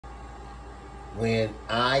When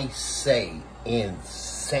I say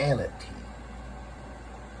insanity,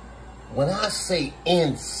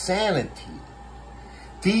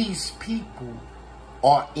 these people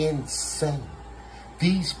are insane.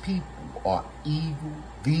 These people are evil.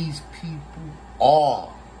 These people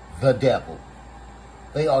are the devil.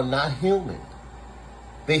 They are not human.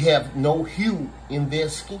 They have no hue in their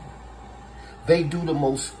skin. They do the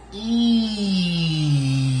most evil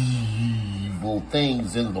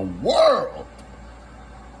things in the world.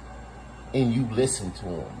 And you listen to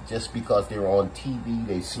them. Just because they're on TV,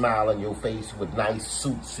 they smile in your face with nice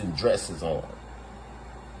suits and dresses on.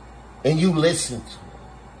 And you listen to them.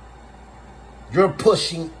 You're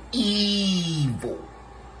pushing evil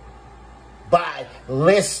by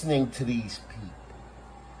listening to these people.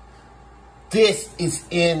 This is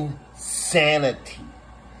insanity.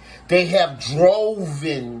 They have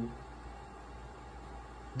driven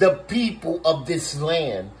the people of this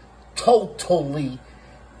land totally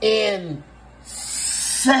insane.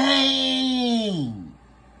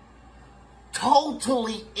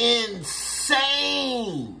 Totally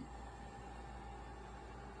insane.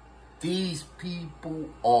 These people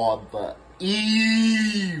are the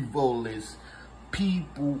evilest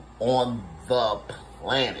people on the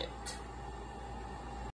planet.